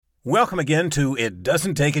Welcome again to It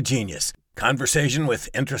Doesn't Take a Genius, conversation with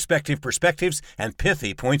introspective perspectives and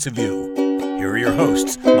pithy points of view. Here are your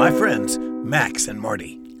hosts, my friends, Max and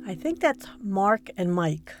Marty. I think that's Mark and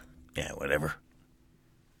Mike. Yeah, whatever.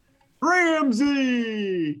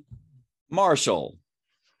 Ramsey! Marshall.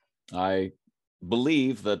 I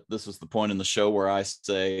believe that this is the point in the show where I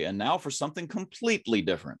say, and now for something completely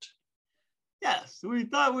different. Yes, we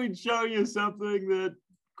thought we'd show you something that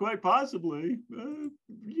quite possibly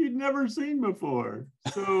you'd never seen before.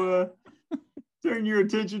 So turn your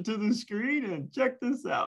attention to the screen and check this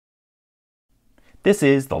out. This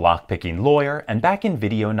is The Lockpicking Lawyer, and back in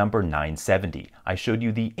video number 970, I showed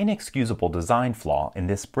you the inexcusable design flaw in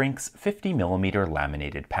this Brinks 50mm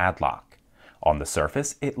laminated padlock. On the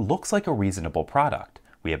surface, it looks like a reasonable product.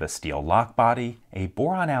 We have a steel lock body, a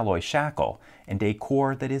boron alloy shackle, and a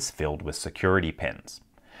core that is filled with security pins.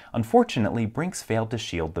 Unfortunately, Brinks failed to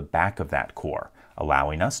shield the back of that core,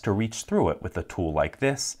 allowing us to reach through it with a tool like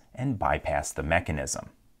this and bypass the mechanism.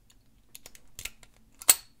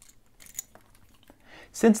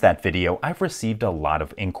 Since that video, I've received a lot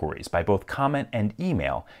of inquiries by both comment and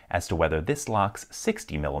email as to whether this lock's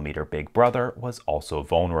 60mm big brother was also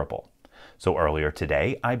vulnerable. So earlier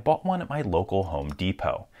today, I bought one at my local Home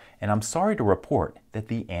Depot, and I'm sorry to report that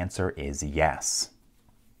the answer is yes.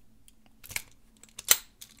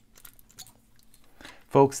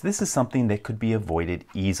 Folks, this is something that could be avoided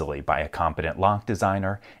easily by a competent lock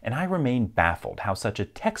designer, and I remain baffled how such a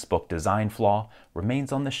textbook design flaw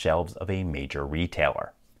remains on the shelves of a major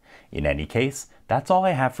retailer. In any case, that's all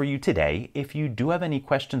I have for you today. If you do have any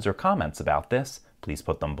questions or comments about this, please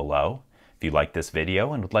put them below. If you like this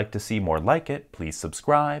video and would like to see more like it, please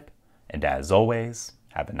subscribe. And as always,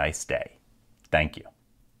 have a nice day. Thank you.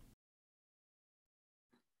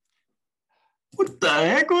 What the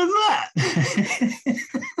heck was that?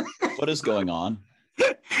 What is going on?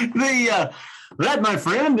 That, my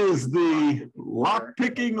friend, is the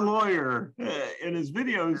lock-picking lawyer, and his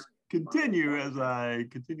videos continue as I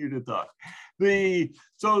continue to talk.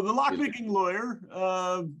 So the lock-picking lawyer,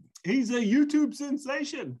 he's a YouTube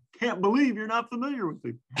sensation. Can't believe you're not familiar with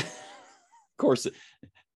him. Of course.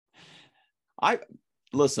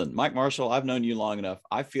 Listen, Mike Marshall, I've known you long enough.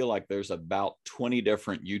 I feel like there's about 20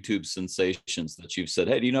 different YouTube sensations that you've said,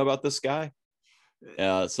 hey, do you know about this guy?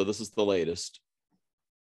 So this is the latest.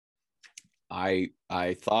 I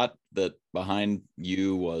thought that behind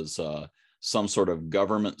you was some sort of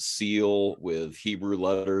government seal with Hebrew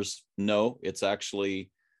letters. No, it's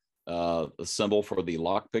actually a symbol for the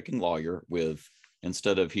lockpicking lawyer with,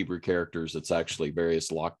 instead of Hebrew characters, it's actually various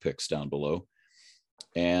lockpicks down below.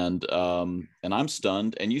 And I'm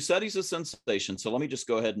stunned. And you said he's a sensation. So let me just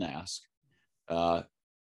go ahead and ask,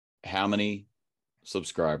 how many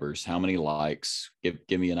subscribers, how many likes?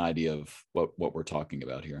 Give me an idea of what we're talking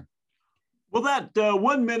about here. Well, that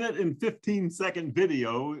 1 minute and 15-second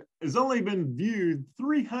video has only been viewed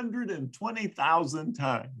 320,000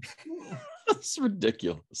 times. That's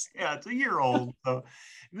ridiculous. Yeah, it's a year old. So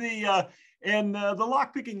the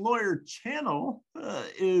Lockpicking Lawyer channel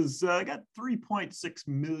is got 3.6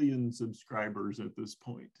 million subscribers at this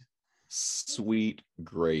point. Sweet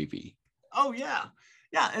gravy. Oh yeah,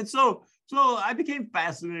 yeah. And so I became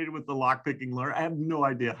fascinated with the Lockpicking Lawyer. I have no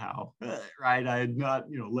idea how. Right? I had not,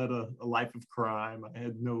 led a life of crime. I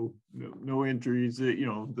had no entries.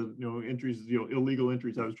 Entries. Illegal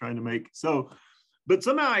entries I was trying to make. So, but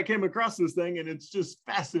somehow I came across this thing, and it's just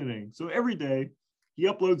fascinating. So every day he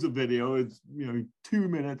uploads a video. It's 2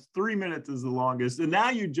 minutes, 3 minutes is the longest, and now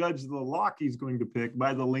you judge the lock he's going to pick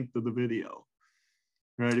by the length of the video.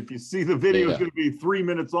 Right? If you see the video is going to be 3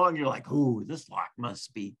 minutes long, you're like, "Ooh, this lock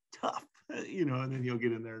must be tough," and then you'll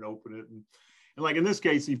get in there and open it. And like in this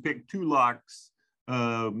case, he picked two locks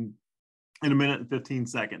in 1 minute and 15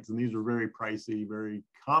 seconds, and these are very pricey, very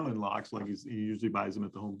common locks. Like he usually buys them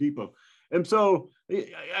at the Home Depot. And so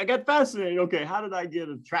I got fascinated. Okay, how did I get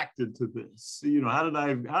attracted to this? How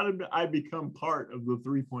did I become part of the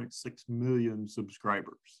 3.6 million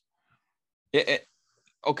subscribers?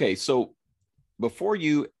 Okay, so before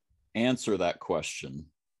you answer that question,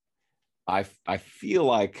 I feel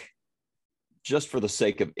like, just for the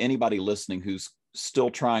sake of anybody listening who's still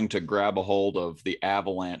trying to grab a hold of the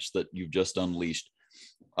avalanche that you've just unleashed,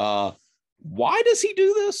 why does he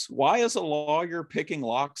do this? Why is a lawyer picking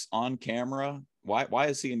locks on camera? Why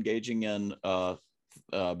is he engaging in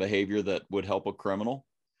behavior that would help a criminal?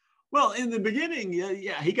 Well, in the beginning,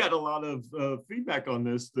 yeah, he got a lot of feedback on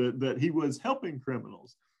this, that he was helping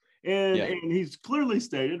criminals. And he's clearly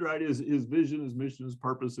stated, right, his vision, his mission, his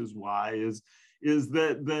purpose, his why is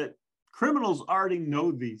that criminals already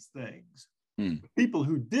know these things. People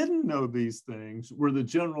who didn't know these things were the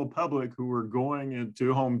general public who were going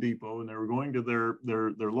into Home Depot and they were going to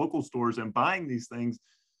their local stores and buying these things,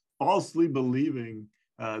 falsely believing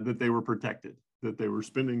that they were protected, that they were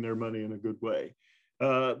spending their money in a good way.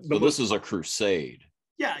 So this is a crusade.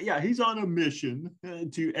 Yeah, he's on a mission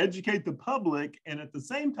to educate the public and at the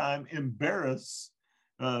same time embarrass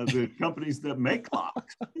the companies that make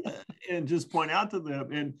locks and just point out to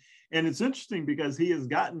them. And it's interesting because he has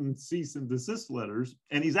gotten cease and desist letters,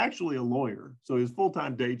 and he's actually a lawyer. So his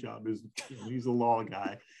full-time day job is, he's a law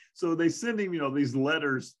guy. So they send him, these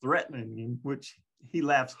letters threatening him, which he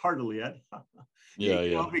laughs heartily at.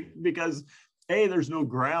 Because there's no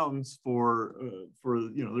grounds for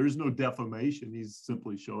there's no defamation. He's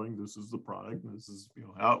simply showing this is the product, and this is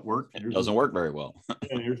how it works. It doesn't work very well.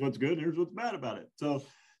 And here's what's good, here's what's bad about it.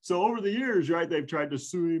 So over the years, right, they've tried to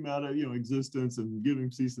sue him out of existence and give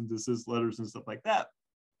him cease and desist letters and stuff like that.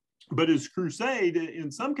 But his crusade, in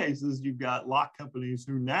some cases, you've got lock companies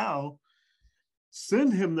who now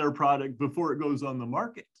send him their product before it goes on the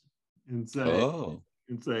market and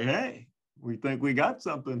say, hey, we think we got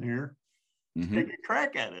something here. Take a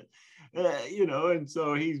crack at it. And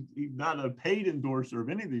so he's not a paid endorser of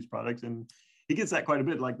any of these products, and he gets that quite a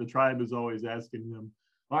bit. Like the tribe is always asking him,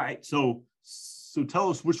 all right, so tell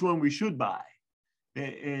us which one we should buy,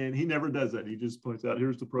 and he never does that. He just points out,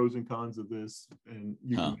 here's the pros and cons of this, and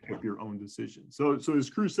you can make up your own decision. So his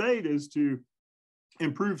crusade is to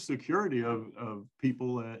improve security of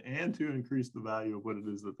people and to increase the value of what it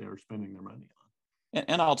is that they are spending their money on.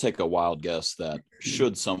 And I'll take a wild guess that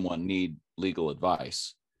should someone need legal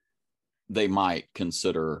advice, they might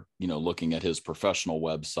consider, looking at his professional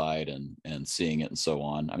website and seeing it and so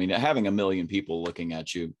on. I mean, having 1 million people looking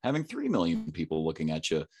at you, having 3 million people looking at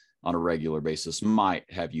you on a regular basis might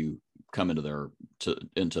have you come into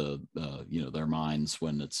their minds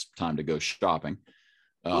when it's time to go shopping.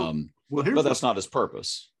 But that's not his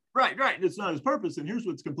purpose. Right. It's not his purpose. And here's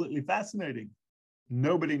what's completely fascinating.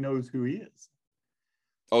 Nobody knows who he is.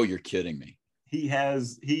 Oh, you're kidding me.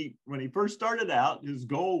 When he first started out, his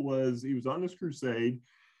goal was he was on this crusade,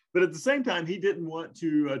 but at the same time, he didn't want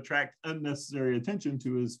to attract unnecessary attention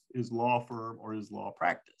to his law firm or his law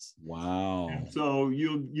practice. Wow. And so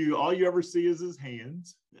you all you ever see is his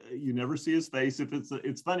hands. You never see his face.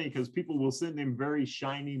 It's funny because people will send him very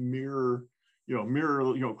shiny mirror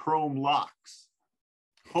chrome locks,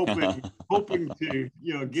 hoping to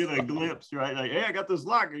get a glimpse, right? Like, hey, I got this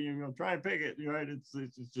lock, and try and pick it, right? It's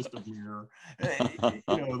just a mirror,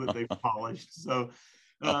 that they've polished. So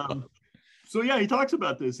he talks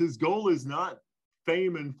about this. His goal is not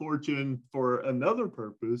fame and fortune for another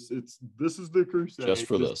purpose. This is the crusade. Just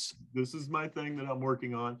for this. This is my thing that I'm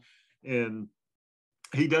working on, and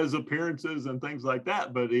he does appearances and things like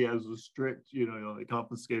that, but he has a strict, they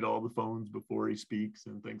confiscate all the phones before he speaks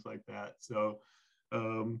and things like that. So.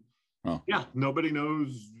 Nobody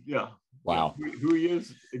knows. Wow. Who he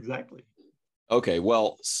is exactly. Okay.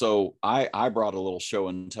 Well, so I brought a little show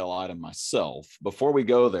and tell item myself. Before we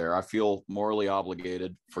go there, I feel morally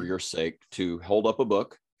obligated for your sake to hold up a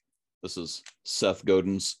book. This is Seth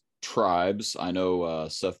Godin's Tribes. I know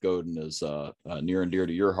Seth Godin is near and dear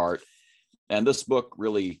to your heart. And this book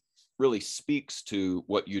really speaks to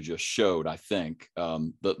what you just showed, I think.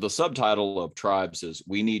 The subtitle of Tribes is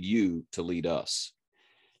We Need You to Lead Us.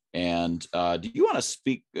 And do you want to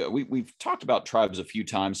speak? We've talked about tribes a few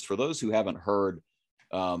times. For those who haven't heard,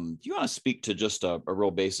 do you want to speak to just a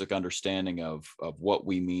real basic understanding of what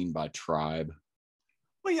we mean by tribe?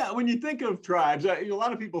 Well, yeah, when you think of tribes, a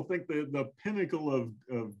lot of people think the pinnacle of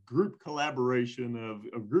group collaboration,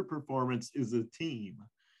 of group performance is a team.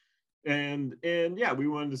 And we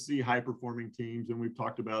wanted to see high performing teams, and we've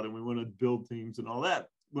talked about it, and we want to build teams and all that.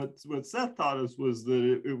 But what Seth taught us was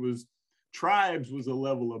that it was tribes was a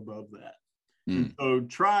level above that. So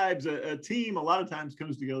tribes, a team, a lot of times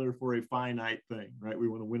comes together for a finite thing, right? We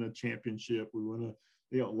want to win a championship. We want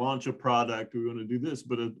to launch a product. We want to do this.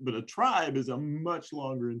 But a tribe is a much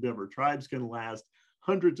longer endeavor. Tribes can last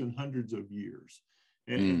hundreds and hundreds of years.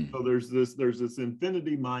 And so there's this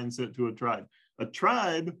infinity mindset to a tribe. A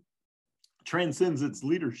tribe transcends its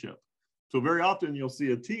leadership. So very often you'll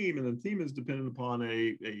see a team, and the team is dependent upon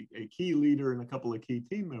a key leader and a couple of key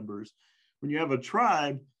team members. When you have a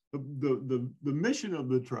tribe, the mission of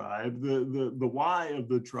the tribe, the why of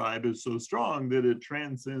the tribe is so strong that it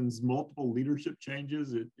transcends multiple leadership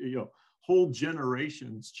changes. Whole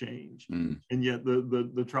generations change, and yet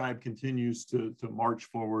the tribe continues to march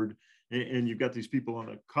forward. And you've got these people on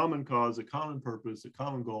a common cause, a common purpose, a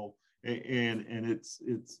common goal, and it's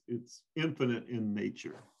infinite in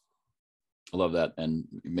nature. I love that. And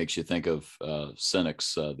it makes you think of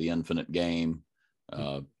cynics, The Infinite Game,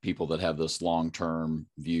 people that have this long-term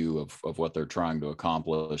view of what they're trying to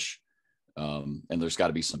accomplish. And there's got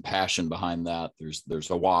to be some passion behind that. There's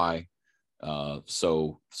a why.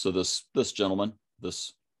 So this gentleman,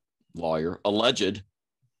 this lawyer, alleged,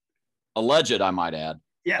 I might add.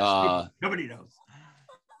 Yes, nobody knows.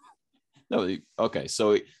 No, okay.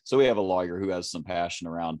 So we have a lawyer who has some passion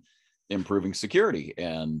around improving security,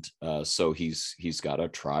 and so he's got a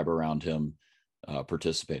tribe around him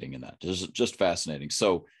participating in that. Just fascinating.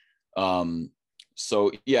 So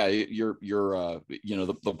yeah, you're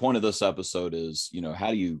the point of this episode is,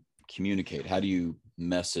 how do you communicate? How do you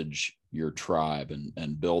message your tribe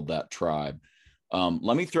and build that tribe?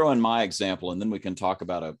 Let me throw in my example, and then we can talk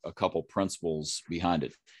about a couple principles behind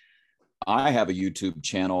it. I have a YouTube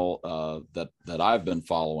channel that I've been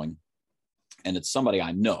following, and it's somebody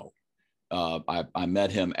I know. I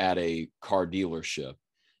met him at a car dealership,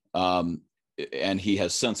 and he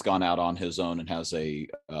has since gone out on his own and has a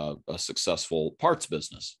successful parts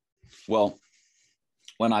business. Well,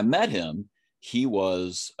 when I met him, he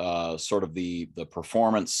was sort of the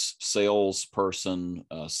performance salesperson,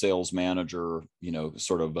 sales manager,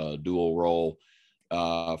 sort of a dual role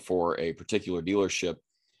for a particular dealership.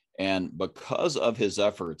 And because of his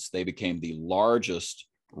efforts, they became the largest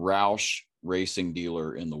Roush racing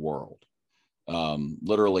dealer in the world.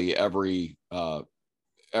 Literally every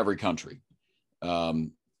country.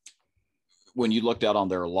 When you looked out on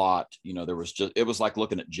their lot, it was like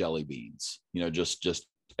looking at jelly beans, just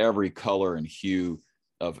every color and hue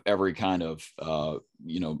of every kind of,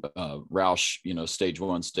 Roush, stage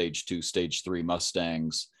 1, stage 2, stage 3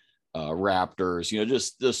 Mustangs, Raptors,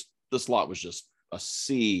 just this lot was just a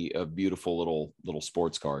sea of beautiful little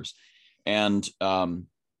sports cars. And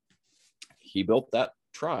he built that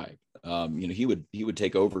tribe. He would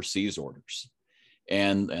take overseas orders,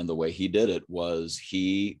 and the way he did it was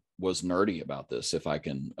he was nerdy about this, if I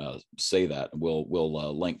can say that.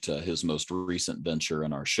 We'll link to his most recent venture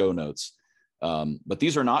in our show notes. But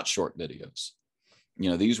these are not short videos.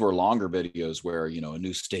 These were longer videos where, a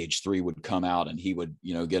new stage 3 would come out, and he would,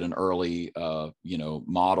 get an early,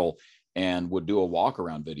 model and would do a walk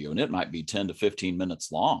around video, and it might be 10 to 15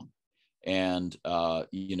 minutes long. And,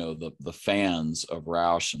 the fans of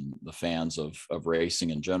Roush and the fans of racing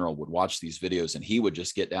in general would watch these videos, and he would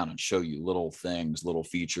just get down and show you little things, little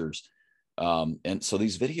features. And so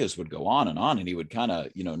these videos would go on, and he would kind of,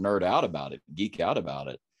 nerd out about it, geek out about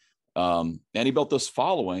it. And he built this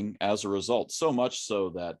following as a result, so much so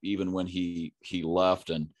that even when he left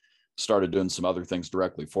and started doing some other things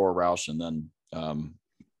directly for Roush, and then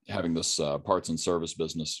having this parts and service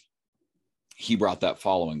business, he brought that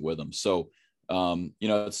following with him. So,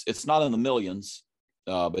 it's not in the millions,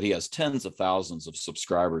 but he has tens of thousands of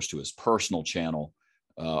subscribers to his personal channel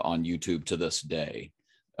on YouTube to this day.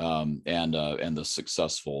 And the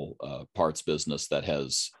successful parts business that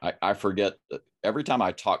has, I forget, every time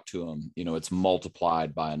I talk to him, it's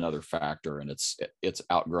multiplied by another factor, and it's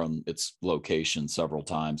outgrown its location several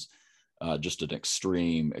times, just an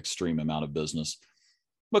extreme amount of business,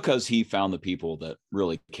 because he found the people that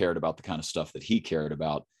really cared about the kind of stuff that he cared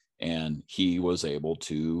about, and he was able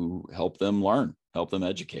to help them learn, help them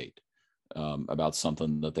educate about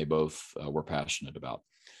something that they both were passionate about.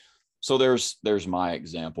 So there's my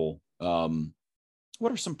example.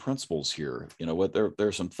 What are some principles here?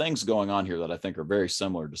 There's some things going on here that I think are very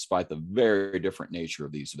similar, despite the very different nature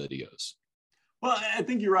of these videos. Well, I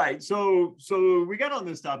think you're right. So we got on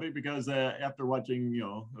this topic because after watching,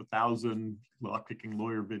 1,000 lockpicking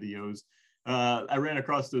lawyer videos, I ran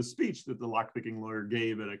across this speech that the lockpicking lawyer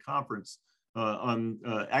gave at a conference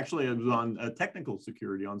actually it was on technical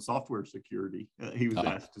security, on software security. He was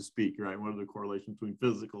asked to speak, right? What are the correlations between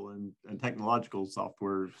physical and technological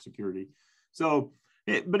software security? So,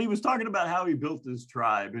 but he was talking about how he built his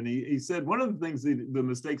tribe, and he said one of the things, the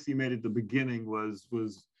mistakes he made at the beginning was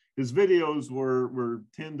his videos were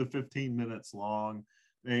 10 to 15 minutes long,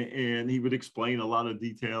 and he would explain a lot of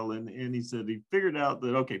detail. And he said he figured out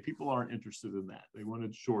that, okay, people aren't interested in that. They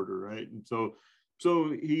wanted shorter, right? And so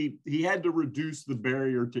he had to reduce the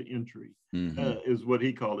barrier to entry, is what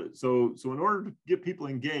he called it. So in order to get people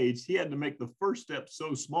engaged, he had to make the first step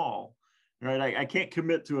so small, right? I can't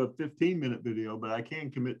commit to a 15-minute video, but I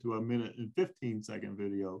can commit to a 1 and 15-second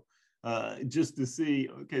video just to see,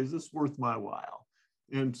 okay, is this worth my while?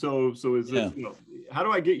 And so is this, how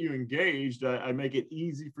do I get you engaged? I make it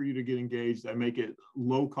easy for you to get engaged. I make it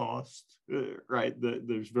low cost, right?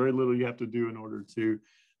 There's very little you have to do in order to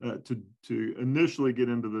initially get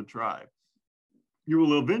into the tribe. you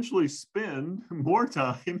will eventually spend more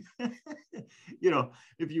time.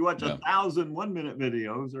 If you watch 1,000 1-minute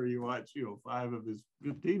videos, or you watch 5 of his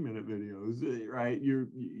 15-minute videos, right,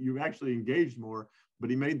 you've actually engaged more. But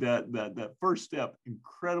he made that first step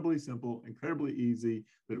incredibly simple, incredibly easy,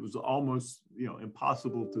 that it was almost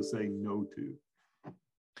impossible to say no to.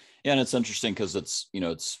 Yeah, and it's interesting because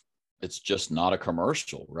it's just not a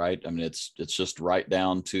commercial, right? I mean, it's just right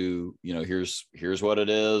down to, here's what it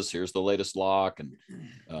is, here's the latest lock, and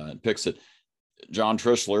it picks it. John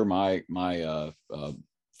Trishler, my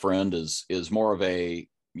friend, is more of a,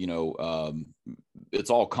 it's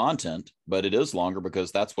all content, but it is longer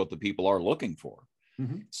because that's what the people are looking for.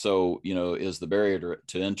 Mm-hmm. So, is the barrier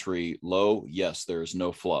to entry low? Yes, there's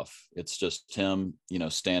no fluff. It's just him,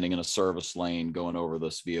 standing in a service lane, going over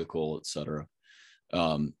this vehicle, et cetera.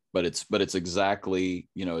 But it's exactly,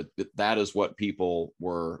 that is what people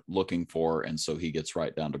were looking for. And so he gets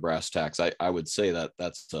right down to brass tacks. I would say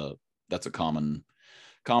that's a common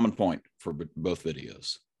point for both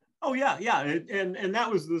videos. Oh yeah. Yeah. And that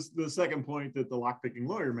was the second point that the lockpicking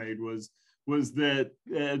lawyer made was that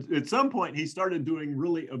at some point he started doing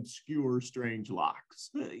really obscure, strange locks.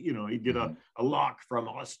 He'd get a lock from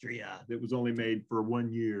Austria that was only made for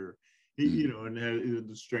 1 year. And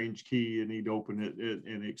had a strange key, and he'd open it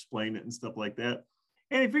and explain it and stuff like that.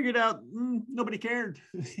 And he figured out nobody cared.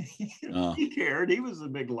 He cared. He was a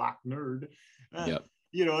big lock nerd.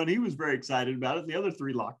 And he was very excited about it. The other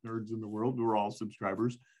 3 lock nerds in the world were all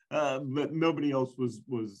subscribers, but nobody else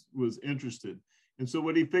was interested. And so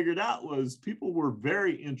what he figured out was people were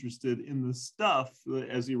very interested in the stuff,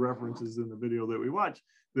 as he references in the video that we watched,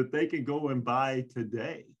 that they could go and buy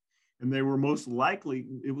today. And they were most likely,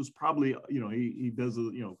 it was probably, he does a,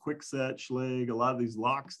 Kwikset, Schlage, a lot of these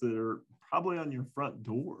locks that are probably on your front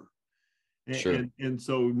door. And, sure. and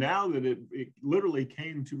so now that it literally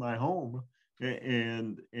came to my home,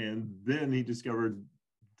 and then he discovered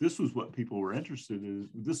this was what people were interested in.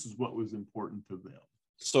 This is what was important to them.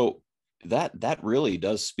 So that really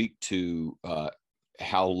does speak to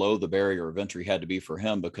how low the barrier of entry had to be for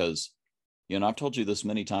him, because I've told you this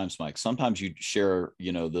many times, Mike. Sometimes you share,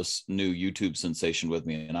 this new YouTube sensation with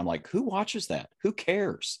me, and I'm like, who watches that? Who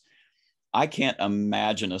cares? I can't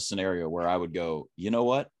imagine a scenario where I would go, you know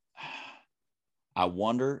what? I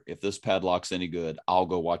wonder if this padlock's any good. I'll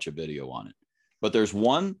go watch a video on it. But there's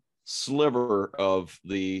one sliver of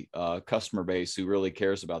the customer base who really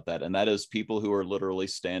cares about that. And that is people who are literally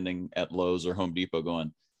standing at Lowe's or Home Depot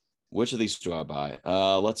going, which of these do I buy?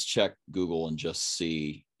 Let's check Google and just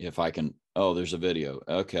see if I can. Oh, there's a video.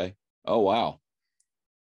 Okay. Oh, wow.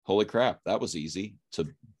 Holy crap. That was easy to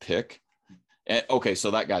pick. And, okay.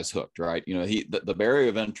 So that guy's hooked, right? The barrier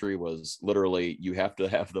of entry was literally, you have to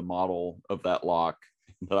have the model of that lock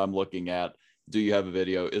that I'm looking at. Do you have a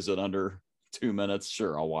video? Is it under 2 minutes?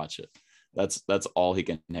 Sure. I'll watch it. That's all he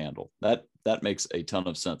can handle. That makes a ton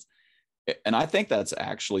of sense. And I think that's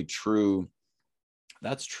actually true.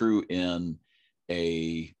 That's true in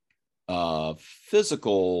a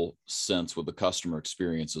physical sense with the customer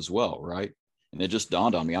experience as well, right? And it just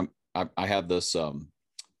dawned on me. I have this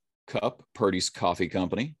cup, Purdy's Coffee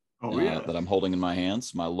Company, that I'm holding in my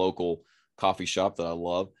hands, my local coffee shop that I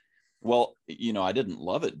love. Well, I didn't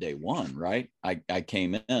love it day one, right? I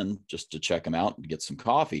came in just to check them out and get some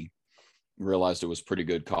coffee, realized it was pretty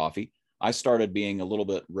good coffee. I started being a little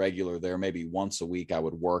bit regular there. Maybe once a week I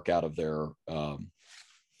would work out of their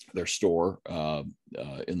store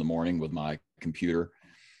in the morning with my computer.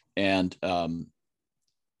 And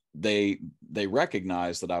they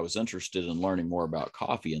recognized that I was interested in learning more about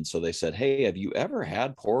coffee. And so they said, hey, have you ever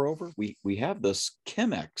had pour over? We have this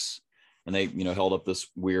Chemex. And they, held up this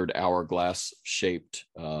weird hourglass shaped,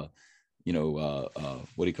 what do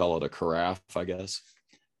you call it? A carafe, I guess.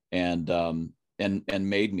 And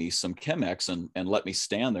made me some Chemex and let me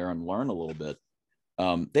stand there and learn a little bit.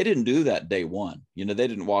 They didn't do that day one. They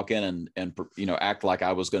didn't walk in and act like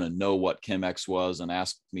I was going to know what Chemex was and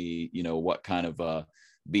ask me, what kind of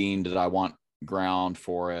bean did I want ground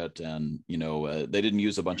for it. And, they didn't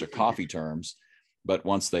use a bunch of coffee terms, but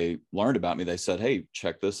once they learned about me, they said, hey,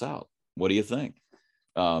 check this out. What do you think?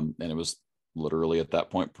 And it was literally at that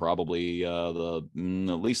point, probably at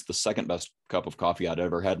least the second best cup of coffee I'd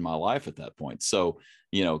ever had in my life at that point. So,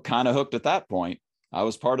 kind of hooked at that point. I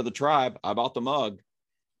was part of the tribe. I bought the mug,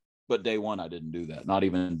 but day one, I didn't do that. Not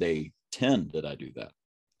even day 10 did I do that.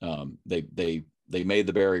 They made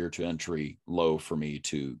the barrier to entry low for me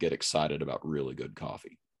to get excited about really good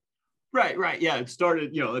coffee. Right. Yeah. It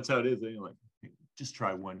started, that's how it is. Like, just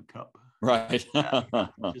try one cup. Right.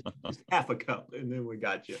 just half a cup, and then we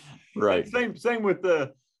got you. Right. Same with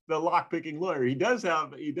the the lockpicking lawyer. He does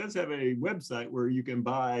have a website where you can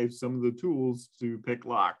buy some of the tools to pick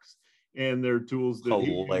locks, and they're tools that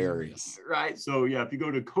hilarious, right? So yeah, if you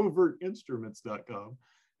go to covertinstruments.com,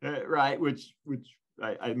 right, which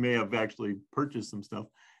I may have actually purchased some stuff.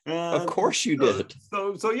 Of course you did.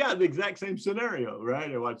 So yeah, the exact same scenario,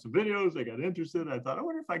 right? I watched some videos, I got interested. I thought, I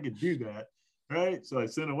wonder if I could do that, right? So I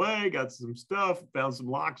sent away, got some stuff, found some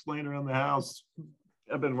locks laying around the house.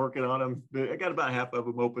 I've been working on them. I got about half of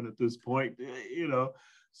them open at this point, you know.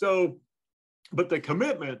 So, but the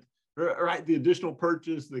commitment, right? The additional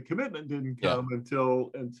purchase, the commitment didn't come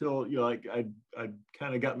until you know, like I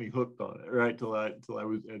kind of got me hooked on it, right? Till I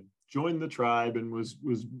joined the tribe and was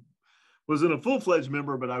in a full-fledged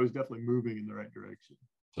member, but I was definitely moving in the right direction.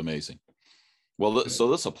 It's amazing. Well,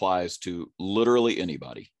 so this applies to literally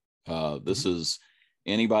anybody. This is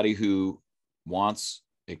anybody who wants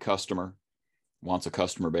a customer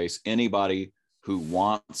base, anybody who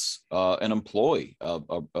wants an employee,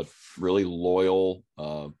 a really loyal,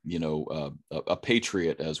 a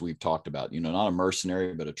patriot, as we've talked about, not a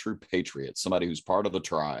mercenary, but a true patriot, somebody who's part of the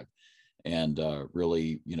tribe and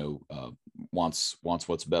really, wants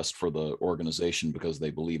what's best for the organization because they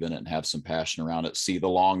believe in it and have some passion around it, see the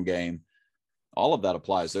long game. All of that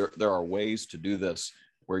applies. There are ways to do this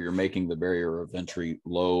where you're making the barrier of entry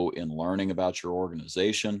low in learning about your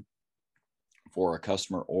organization for a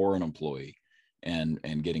customer or an employee, and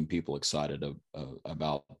getting people excited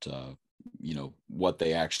about what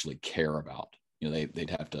they actually care about.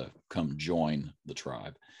 They'd have to come join the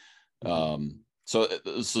tribe. So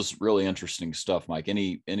this is really interesting stuff, Mike.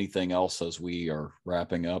 Anything else as we are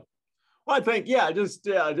wrapping up? Well, I think, just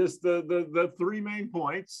the three main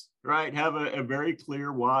points, right? Have a very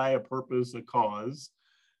clear why, a purpose, a cause.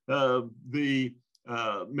 Make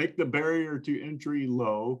the barrier to entry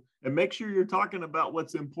low, and make sure you're talking about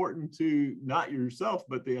what's important to not yourself,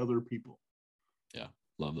 but the other people. Yeah,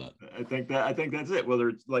 love that. I think that's it. Whether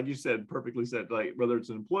it's, like you said, perfectly said, like whether it's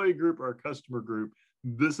an employee group or a customer group,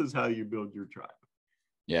 this is how you build your tribe.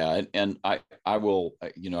 Yeah, and I will,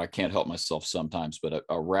 I can't help myself sometimes, but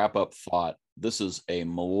a wrap up thought. This is a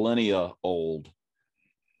millennia old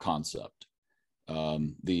concept.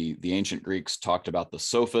 The ancient Greeks talked about the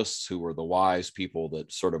sophists, who were the wise people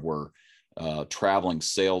that sort of were traveling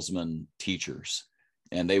salesmen, teachers,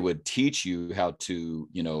 and they would teach you how to,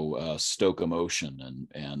 stoke emotion.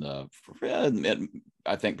 And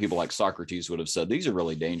I think people like Socrates would have said, these are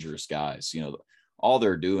really dangerous guys. All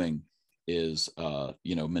they're doing is,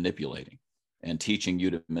 manipulating and teaching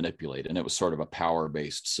you to manipulate. And it was sort of a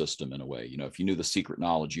power-based system in a way. If you knew the secret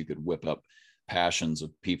knowledge, you could whip up passions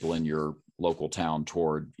of people in your local town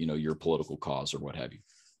toward, your political cause or what have you.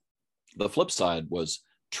 The flip side was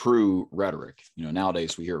true rhetoric.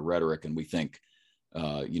 Nowadays we hear rhetoric and we think,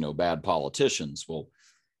 bad politicians. Well,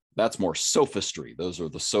 that's more sophistry. Those are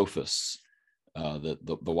the sophists, the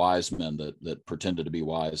wise men that pretended to be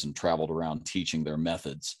wise and traveled around teaching their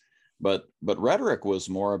methods. But rhetoric was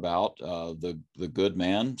more about the good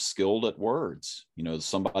man skilled at words,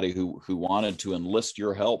 somebody who wanted to enlist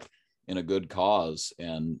your help in a good cause,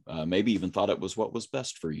 and maybe even thought it was what was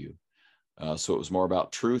best for you. So it was more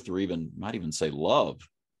about truth, or might even say love.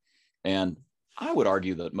 And I would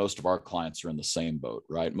argue that most of our clients are in the same boat,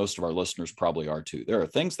 right? Most of our listeners probably are too. There are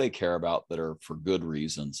things they care about that are for good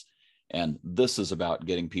reasons. And this is about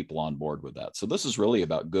getting people on board with that. So this is really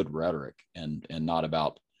about good rhetoric and not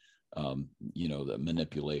about, the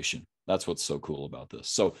manipulation. That's what's so cool about this.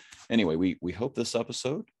 So anyway, we hope this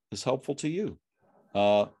episode is helpful to you.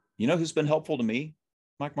 Who's been helpful to me,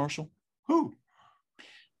 Mike Marshall? Who?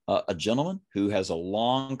 A gentleman who has a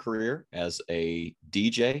long career as a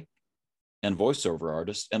DJ and voiceover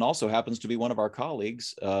artist, and also happens to be one of our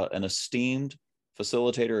colleagues, an esteemed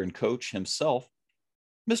facilitator and coach himself,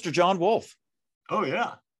 Mr. John Wolf. Oh,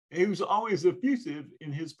 yeah. He was always effusive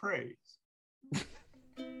in his praise.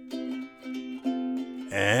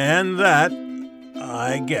 And that,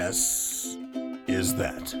 I guess, is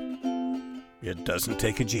that. It doesn't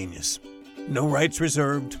take a genius. No rights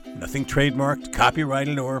reserved, nothing trademarked,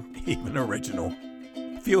 copyrighted, or even original.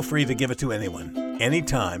 Feel free to give it to anyone,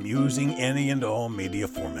 anytime, using any and all media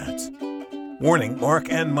formats. Warning,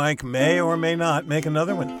 Mark and Mike may or may not make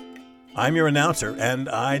another one. I'm your announcer, and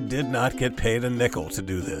I did not get paid a nickel to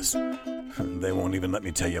do this. They won't even let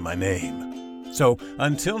me tell you my name. So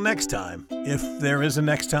until next time, if there is a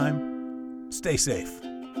next time, stay safe,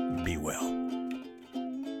 be well.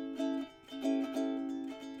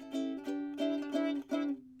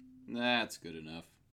 That's good enough.